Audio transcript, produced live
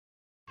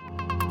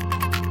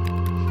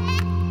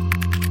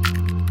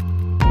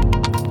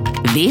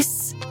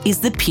This is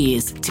the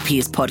Peers to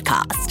Peers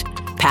podcast,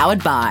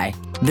 powered by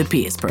the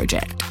Peers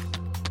Project.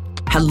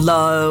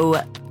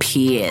 Hello,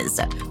 peers.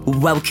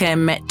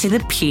 Welcome to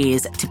the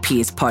Peers to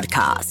Peers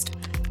podcast.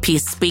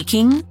 Peers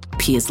speaking,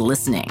 peers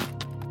listening.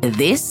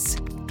 This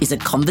is a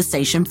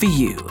conversation for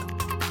you.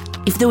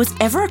 If there was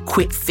ever a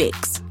quick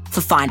fix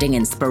for finding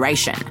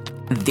inspiration,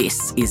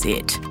 this is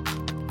it.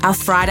 Our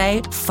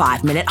Friday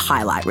 5-minute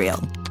highlight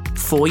reel.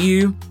 For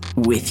you,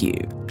 with you.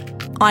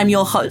 I'm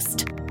your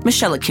host,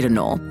 Michelle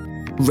Kidanor.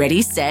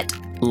 Ready, set,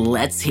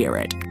 let's hear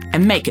it.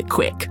 And make it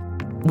quick.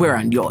 We're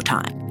on your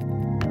time.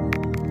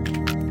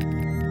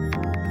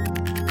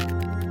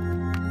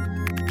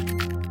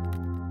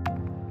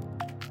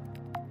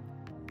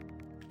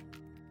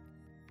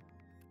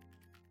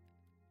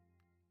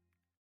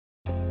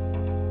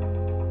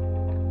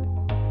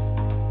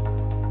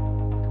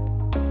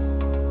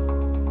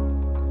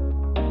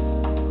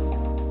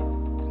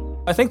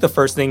 I think the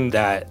first thing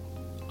that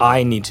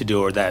I need to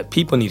do, or that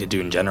people need to do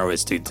in general,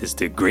 is to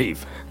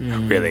grieve,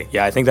 really.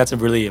 Yeah, I think that's a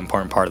really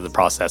important part of the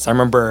process. I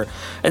remember,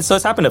 and so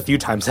it's happened a few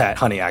times at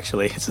Honey,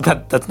 actually. So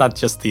that's not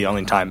just the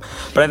only time.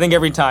 But I think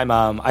every time,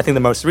 I think the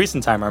most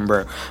recent time, I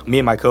remember me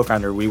and my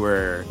co-founder, we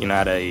were,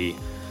 at a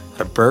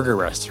burger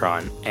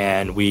restaurant,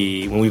 and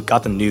when we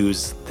got the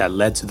news that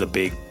led to the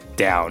big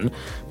down,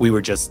 we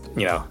were just,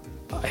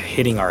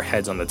 hitting our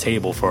heads on the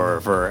table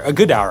for a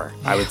good hour,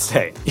 I would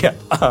say. Yeah.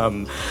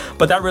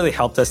 But that really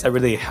helped us. That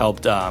really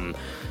helped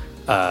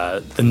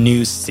the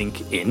news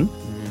sink in,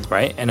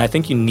 right? And I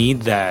think you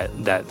need that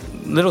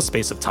little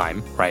space of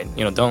time, right?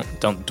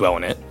 Don't dwell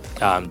on it,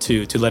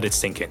 to let it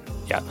sink in.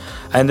 Yeah.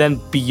 And then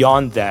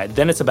beyond that,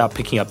 then it's about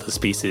picking up those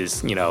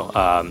pieces,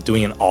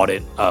 doing an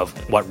audit of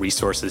what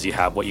resources you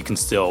have, what you can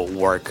still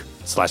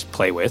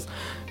work/play with,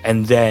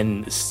 and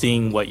then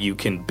seeing what you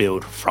can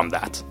build from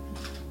that.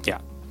 Yeah.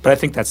 But I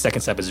think that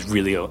second step is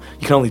really, you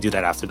can only do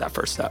that after that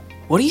first step.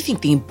 What do you think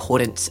the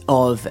importance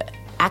of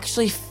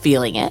actually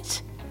feeling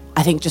it?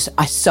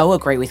 I so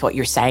agree with what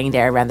you're saying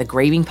there around the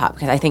grieving part,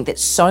 because I think that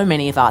so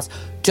many of us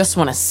just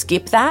want to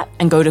skip that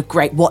and go to,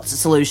 great, what's the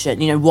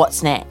solution?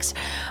 What's next?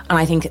 And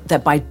I think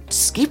that by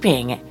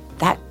skipping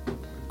that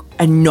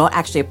and not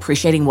actually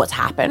appreciating what's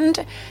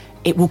happened,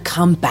 it will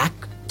come back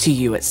to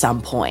you at some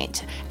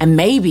point. And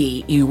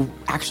maybe you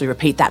actually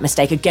repeat that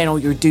mistake again, or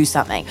you do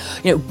something.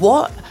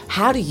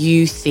 How do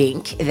you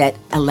think that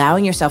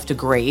allowing yourself to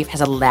grieve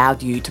has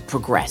allowed you to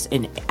progress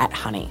at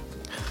Honey?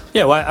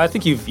 Yeah, well, I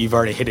think you've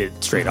already hit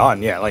it straight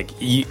on. Yeah,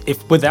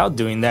 if without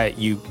doing that,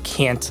 you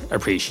can't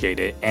appreciate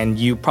it, and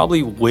you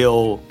probably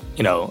will,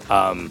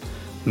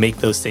 make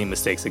those same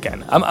mistakes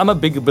again. I'm a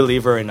big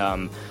believer in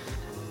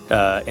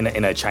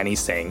a Chinese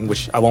saying,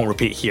 which I won't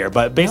repeat here,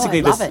 but basically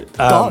I love it.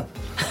 Go.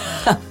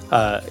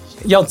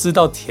 要知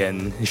道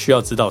甜，需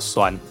要知道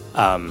酸.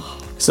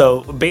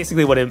 So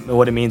basically what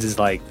it means is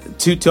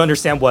to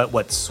understand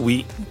what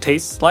sweet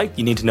tastes like,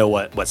 you need to know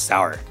what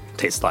sour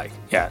tastes like.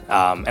 Yeah.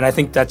 And I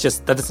think that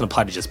doesn't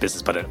apply to just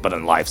business, but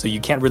in life. So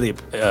you can't really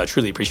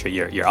truly appreciate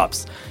your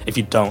ups if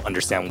you don't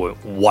understand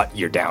what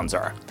your downs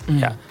are.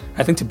 Yeah.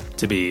 I think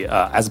to be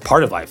as a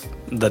part of life,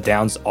 the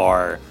downs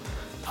are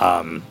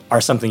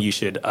something you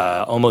should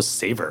almost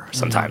savor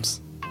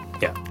sometimes.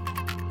 Yeah.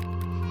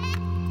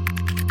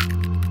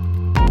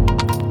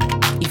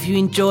 If you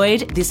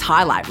enjoyed this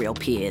highlight reel,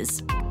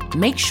 peers,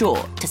 make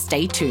sure to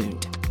stay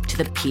tuned to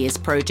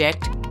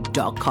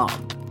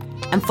thepeersproject.com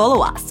and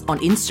follow us on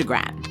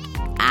Instagram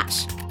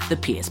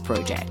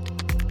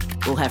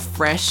 @thepeersproject. We'll have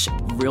fresh,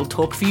 real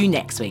talk for you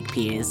next week,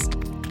 peers.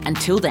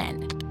 Until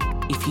then,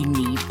 if you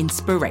need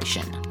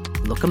inspiration,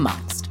 look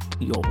amongst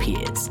your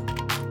peers.